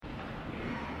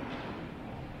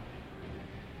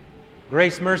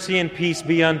Grace, mercy, and peace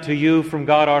be unto you from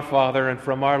God our Father and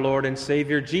from our Lord and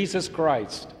Savior, Jesus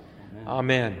Christ.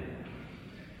 Amen.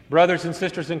 Brothers and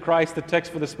sisters in Christ, the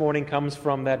text for this morning comes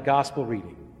from that gospel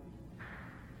reading.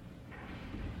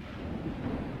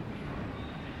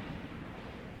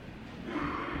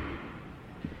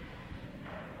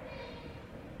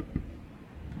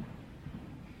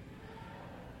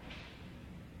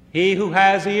 He who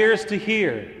has ears to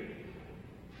hear,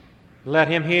 let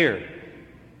him hear.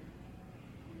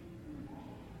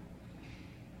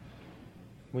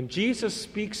 When Jesus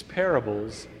speaks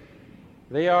parables,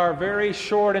 they are very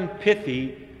short and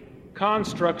pithy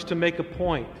constructs to make a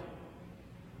point.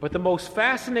 But the most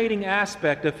fascinating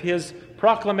aspect of his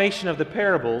proclamation of the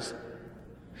parables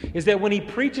is that when he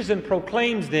preaches and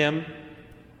proclaims them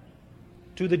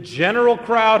to the general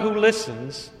crowd who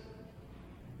listens,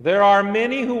 there are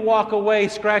many who walk away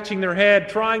scratching their head,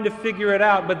 trying to figure it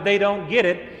out, but they don't get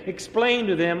it explained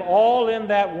to them all in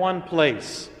that one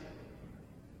place.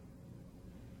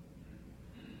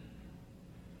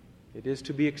 It is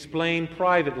to be explained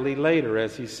privately later,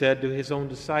 as he said to his own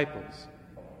disciples.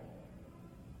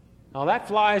 Now that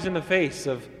flies in the face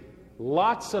of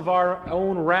lots of our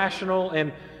own rational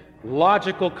and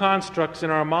logical constructs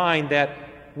in our mind that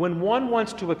when one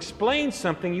wants to explain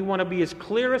something, you want to be as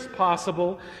clear as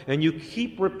possible, and you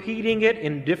keep repeating it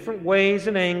in different ways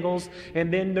and angles,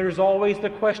 and then there's always the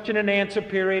question and answer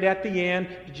period at the end.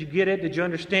 Did you get it? Did you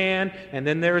understand? And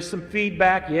then there is some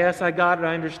feedback. Yes, I got it.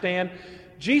 I understand.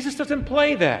 Jesus doesn't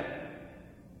play that.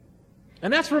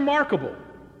 And that's remarkable.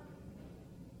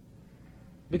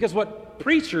 Because what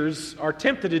preachers are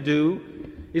tempted to do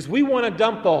is we want to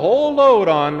dump the whole load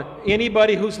on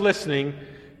anybody who's listening,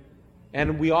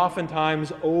 and we oftentimes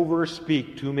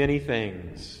overspeak too many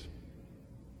things.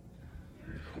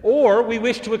 Or we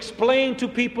wish to explain to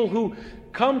people who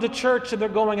come to church and they're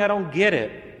going, I don't get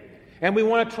it. And we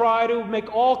want to try to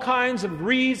make all kinds of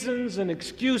reasons and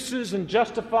excuses and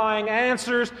justifying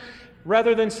answers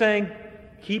rather than saying,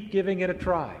 keep giving it a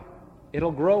try.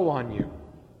 It'll grow on you.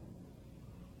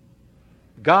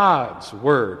 God's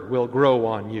Word will grow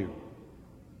on you.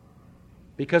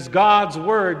 Because God's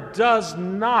Word does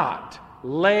not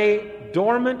lay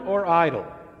dormant or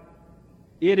idle.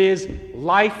 It is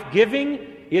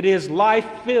life-giving, it is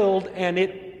life-filled, and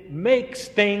it makes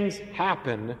things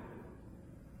happen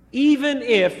even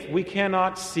if we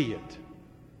cannot see it.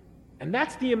 And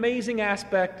that's the amazing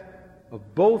aspect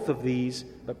of both of these,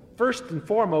 but first and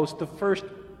foremost, the first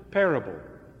parable.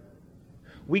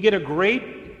 We get a great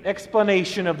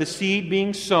explanation of the seed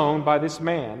being sown by this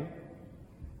man.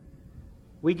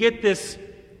 We get this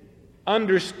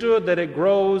understood that it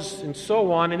grows and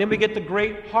so on, and then we get the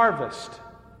great harvest.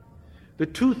 The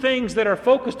two things that are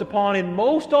focused upon in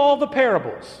most all the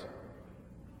parables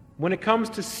when it comes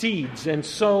to seeds and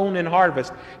sown and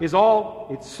harvest is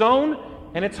it's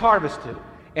sown and it's harvested.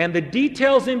 And the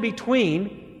details in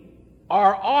between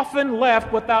are often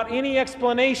left without any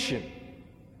explanation.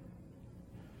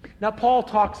 Now, Paul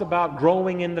talks about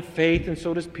growing in the faith, and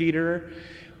so does Peter.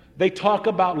 They talk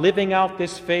about living out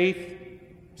this faith,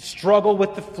 struggle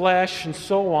with the flesh, and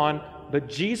so on. But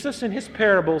Jesus in his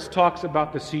parables talks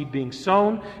about the seed being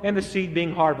sown and the seed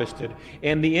being harvested.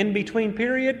 And the in-between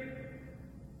period,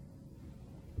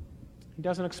 he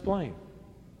doesn't explain.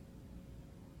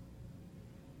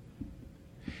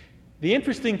 The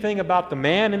interesting thing about the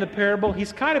man in the parable,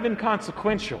 he's kind of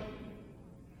inconsequential.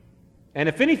 And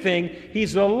if anything,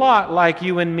 he's a lot like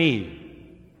you and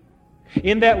me.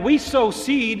 In that we sow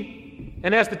seed,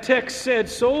 and as the text said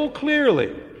so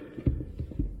clearly,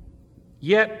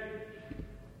 yet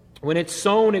when it's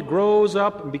sown, it grows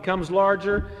up and becomes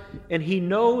larger, and he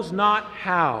knows not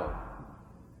how,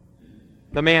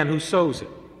 the man who sows it.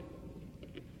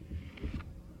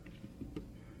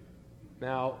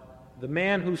 Now, the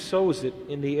man who sows it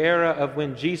in the era of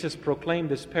when Jesus proclaimed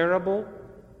this parable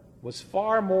was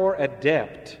far more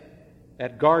adept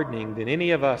at gardening than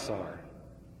any of us are.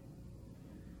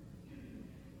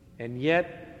 And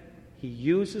yet, he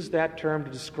uses that term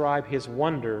to describe his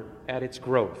wonder at its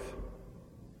growth.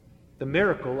 The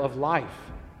miracle of life.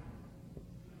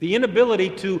 The inability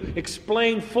to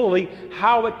explain fully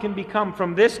how it can become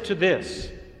from this to this.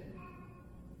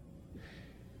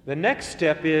 The next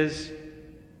step is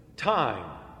time.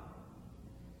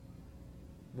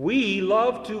 We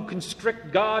love to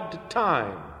constrict God to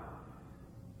time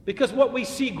because what we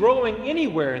see growing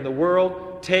anywhere in the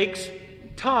world takes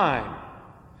time.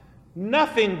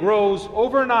 Nothing grows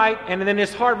overnight and then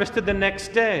is harvested the next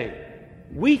day.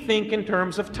 We think in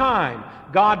terms of time.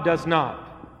 God does not.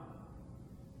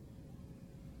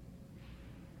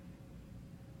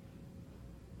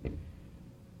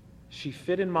 she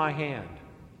fit in my hand,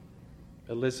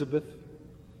 Elizabeth.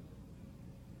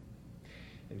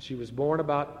 And she was born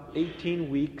about 18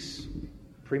 weeks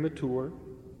premature.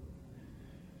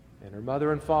 And her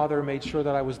mother and father made sure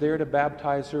that I was there to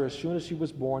baptize her as soon as she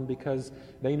was born, because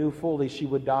they knew fully she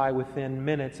would die within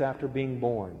minutes after being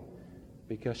born,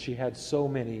 because she had so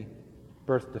many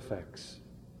birth defects.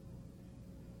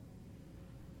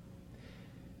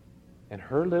 And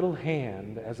her little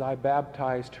hand, as I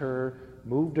baptized her,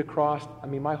 moved across.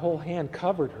 My whole hand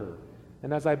covered her.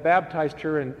 And as I baptized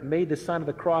her and made the sign of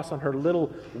the cross on her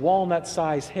little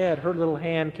walnut-sized head, her little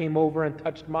hand came over and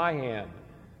touched my hand.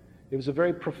 It was a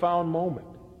very profound moment.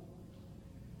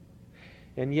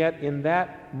 And yet, in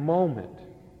that moment,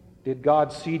 did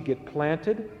God's seed get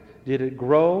planted? Did it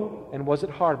grow? And was it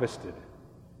harvested?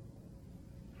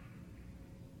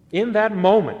 In that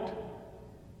moment,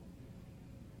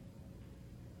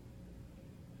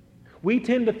 we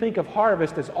tend to think of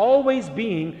harvest as always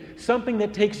being something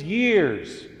that takes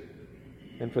years.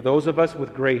 And for those of us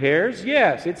with gray hairs,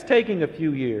 yes, it's taking a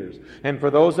few years. And for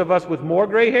those of us with more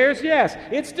gray hairs, yes,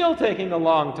 it's still taking a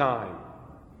long time.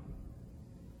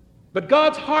 But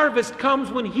God's harvest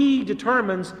comes when He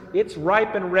determines it's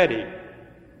ripe and ready.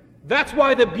 That's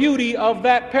why the beauty of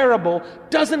that parable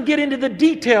doesn't get into the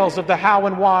details of the how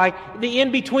and why, the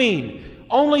in-between.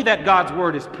 Only that God's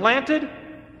Word is planted,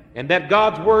 and that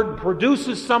God's Word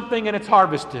produces something and it's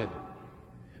harvested.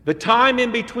 The time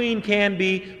in between can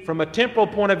be, from a temporal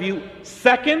point of view,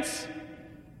 seconds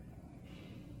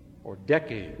or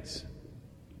decades.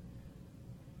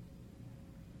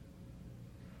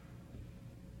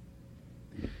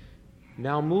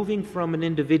 Now, moving from an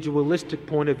individualistic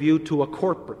point of view to a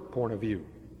corporate point of view.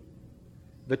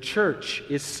 The church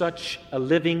is such a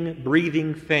living,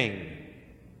 breathing thing.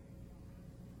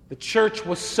 The church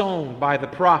was sown by the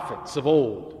prophets of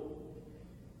old.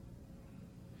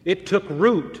 It took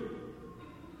root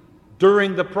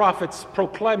during the prophets'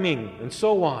 proclaiming and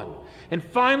so on, and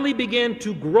finally began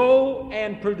to grow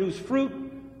and produce fruit,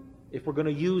 if we're going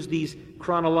to use these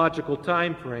chronological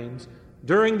time frames,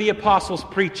 during the apostles'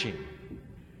 preaching.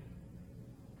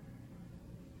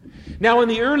 Now, in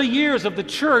the early years of the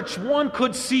church, one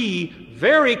could see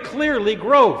very clearly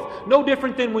growth. No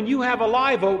different than when you have a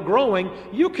live oak growing,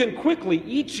 you can quickly,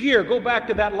 each year, go back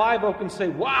to that live oak and say,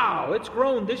 wow, it's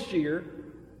grown this year.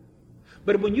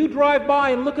 But when you drive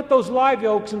by and look at those live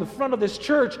oaks in the front of this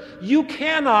church, you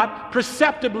cannot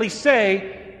perceptibly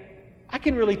say, I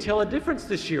can really tell a difference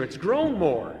this year. It's grown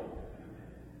more.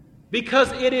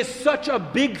 Because it is such a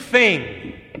big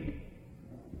thing.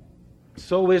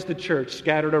 So is the church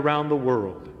scattered around the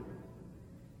world.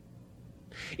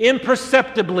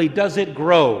 Imperceptibly does it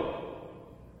grow.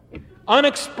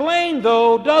 Unexplained,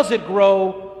 though, does it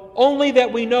grow, only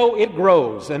that we know it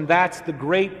grows. And that's the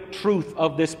great truth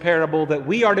of this parable, that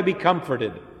we are to be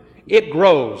comforted. It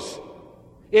grows.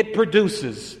 It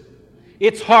produces.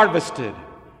 It's harvested.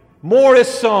 More is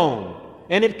sown.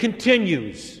 And it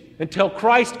continues until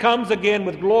Christ comes again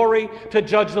with glory to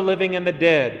judge the living and the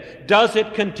dead. Does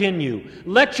it continue?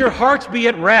 Let your hearts be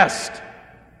at rest.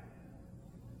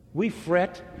 We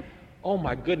fret. Oh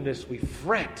my goodness, we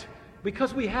fret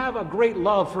because we have a great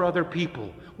love for other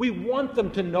people. We want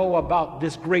them to know about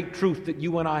this great truth that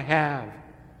you and I have.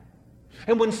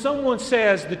 And when someone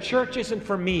says, the church isn't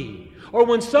for me, or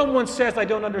when someone says, I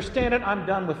don't understand it, I'm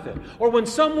done with it, or when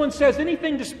someone says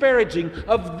anything disparaging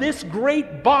of this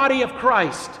great body of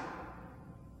Christ,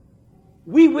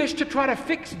 we wish to try to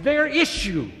fix their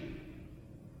issue.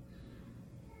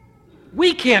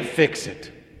 We can't fix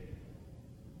it.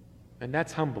 And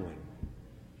that's humbling.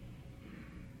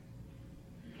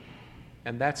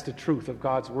 And that's the truth of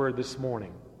God's Word this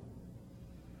morning.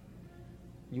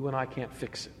 You and I can't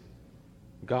fix it.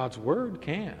 God's Word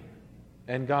can.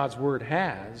 And God's Word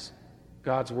has.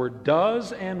 God's Word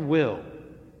does and will.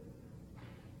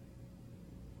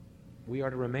 We are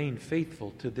to remain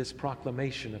faithful to this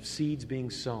proclamation of seeds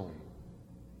being sown.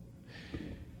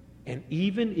 And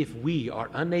even if we are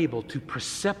unable to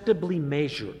perceptibly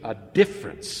measure a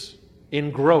difference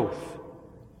in growth,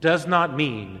 does not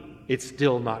mean it's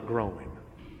still not growing.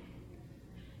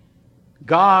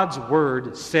 God's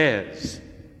Word says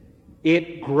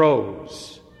it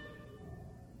grows.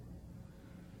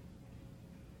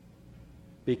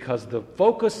 Because the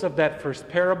focus of that first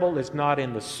parable is not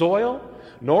in the soil,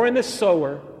 nor in the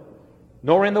sower,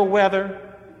 nor in the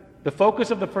weather. The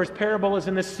focus of the first parable is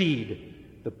in the seed.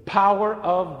 The power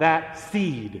of that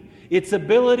seed. Its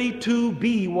ability to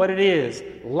be what it is,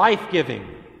 life-giving.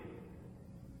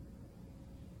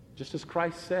 Just as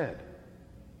Christ said,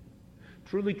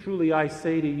 truly, truly, I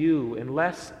say to you,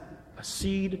 unless a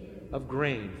seed of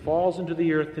grain falls into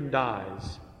the earth and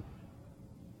dies,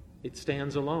 it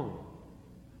stands alone.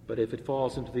 But if it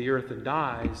falls into the earth and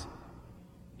dies,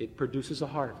 it produces a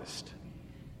harvest.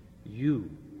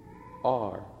 You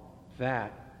are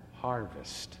that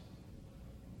harvest.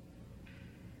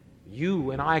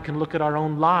 You and I can look at our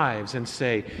own lives and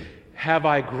say, have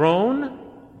I grown?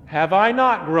 Have I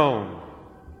not grown?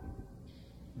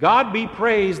 God be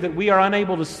praised that we are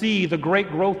unable to see the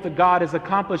great growth that God is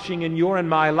accomplishing in your and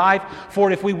my life. For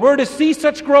if we were to see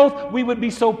such growth, we would be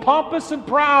so pompous and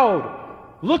proud.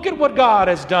 Look at what God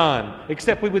has done.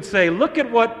 Except we would say, look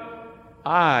at what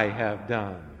I have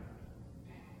done.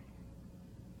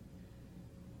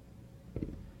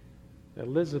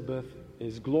 Elizabeth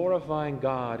is glorifying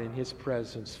God in His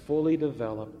presence, fully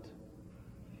developed.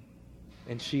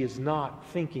 And she is not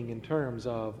thinking in terms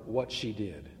of what she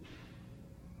did.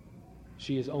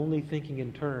 She is only thinking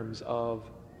in terms of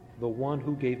the one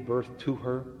who gave birth to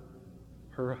her,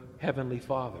 her heavenly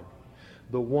Father,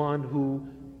 the one who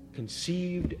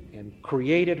conceived and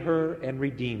created her and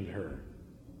redeemed her.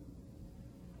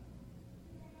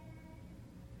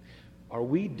 Are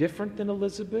we different than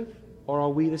Elizabeth, or are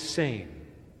we the same?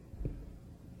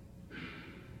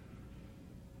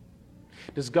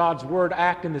 Does God's Word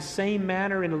act in the same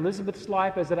manner in Elizabeth's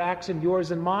life as it acts in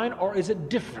yours and mine, or is it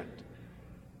different?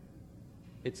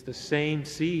 It's the same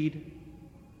seed.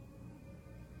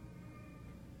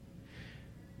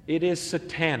 It is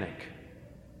satanic.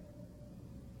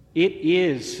 It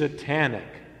is satanic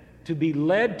to be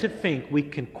led to think we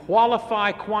can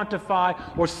qualify, quantify,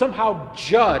 or somehow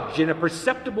judge in a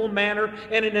perceptible manner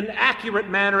and in an accurate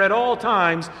manner at all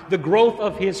times the growth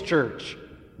of His church.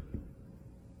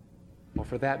 Or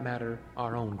for that matter,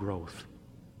 our own growth.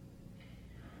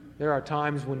 There are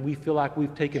times when we feel like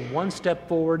we've taken one step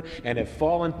forward and have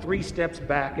fallen 3 steps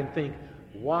back and think,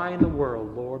 why in the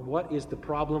world, Lord, what is the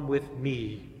problem with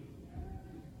me?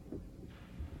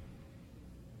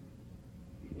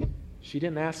 She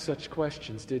didn't ask such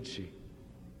questions, did she?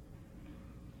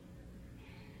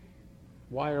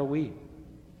 Why are we?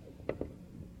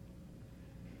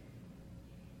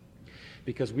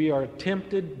 Because we are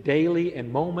tempted daily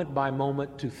and moment by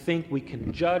moment to think we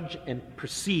can judge and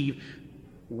perceive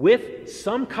with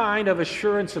some kind of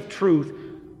assurance of truth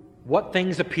what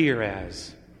things appear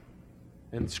as.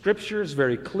 And Scripture is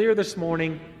very clear this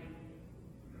morning.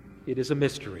 It is a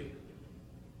mystery.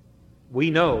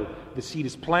 We know the seed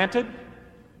is planted,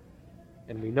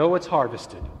 and we know it's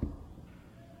harvested.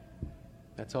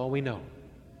 That's all we know.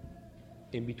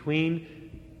 In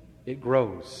between, it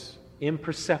grows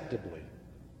imperceptibly,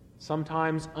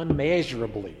 sometimes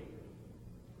unmeasurably.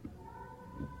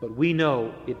 But we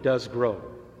know it does grow.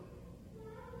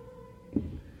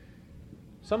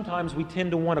 Sometimes we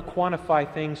tend to want to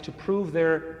quantify things to prove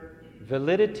their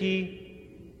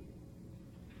validity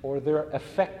or their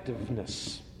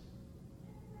effectiveness.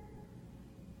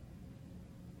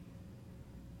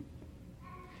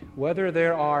 Whether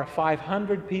there are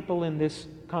 500 people in this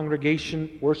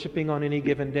congregation worshiping on any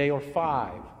given day or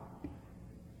 5,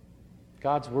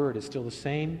 God's Word is still the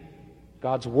same.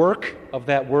 God's work of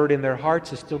that Word in their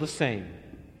hearts is still the same.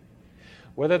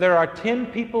 Whether there are 10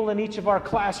 people in each of our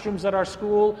classrooms at our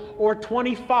school or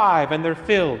 25 and they're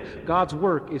filled, God's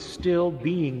work is still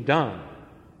being done.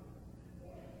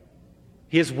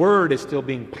 His Word is still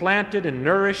being planted and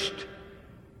nourished,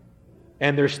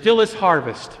 and there still is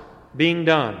harvest being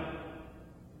done.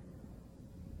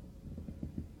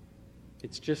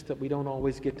 It's just that we don't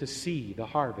always get to see the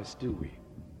harvest, do we?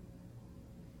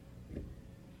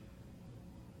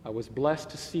 I was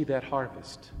blessed to see that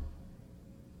harvest.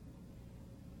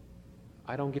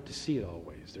 I don't get to see it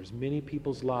always. There's many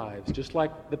people's lives, just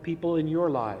like the people in your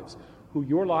lives, who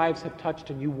your lives have touched,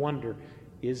 and you wonder,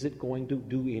 is it going to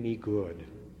do any good?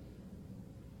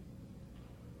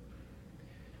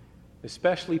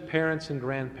 Especially parents and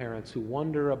grandparents who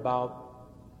wonder about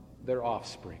their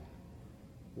offspring.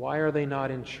 Why are they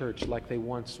not in church like they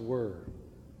once were?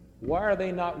 Why are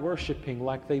they not worshiping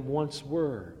like they once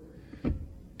were?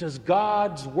 Does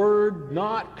God's Word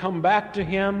not come back to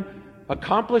Him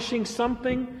accomplishing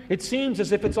something? It seems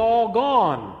as if it's all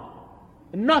gone.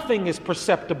 Nothing is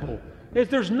perceptible.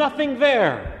 There's nothing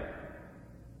there.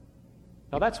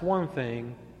 Now that's one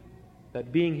thing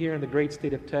that being here in the great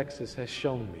state of Texas has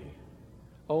shown me.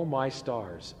 Oh my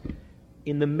stars.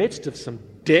 In the midst of some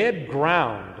dead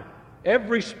ground,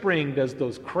 every spring does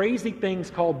those crazy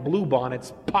things called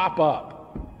bluebonnets pop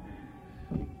up.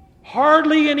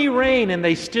 Hardly any rain and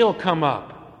they still come up.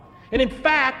 And in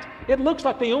fact, it looks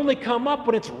like they only come up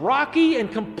when it's rocky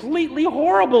and completely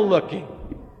horrible looking.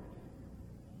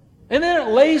 And then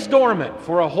it lays dormant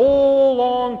for a whole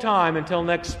long time until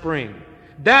next spring.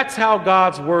 That's how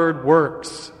God's Word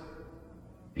works.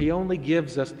 He only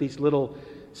gives us these little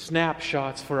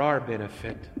snapshots for our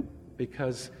benefit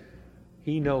because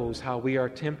He knows how we are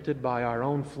tempted by our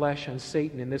own flesh and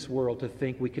Satan in this world to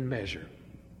think we can measure.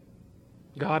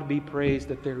 God be praised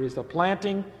that there is a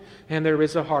planting and there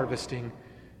is a harvesting.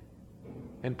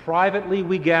 And privately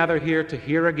we gather here to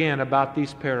hear again about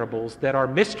these parables that are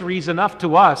mysteries enough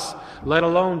to us, let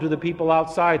alone to the people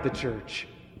outside the church.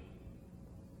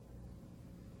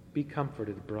 Be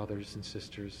comforted, brothers and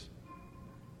sisters.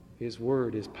 His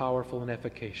Word is powerful and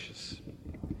efficacious.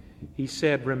 He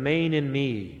said, "Remain in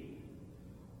me,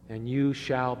 and you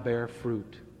shall bear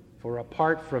fruit. For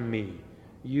apart from me,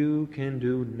 you can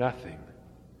do nothing."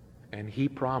 And He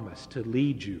promised to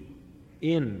lead you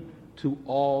into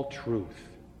all truth.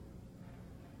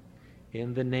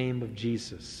 In the name of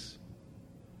Jesus,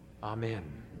 amen.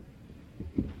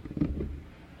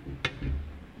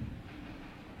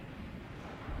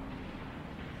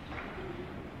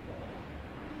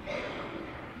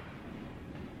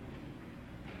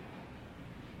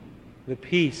 The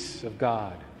peace of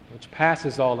God, which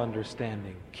passes all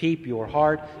understanding, keep your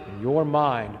heart and your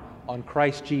mind on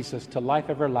Christ Jesus to life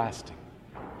everlasting.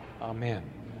 Amen.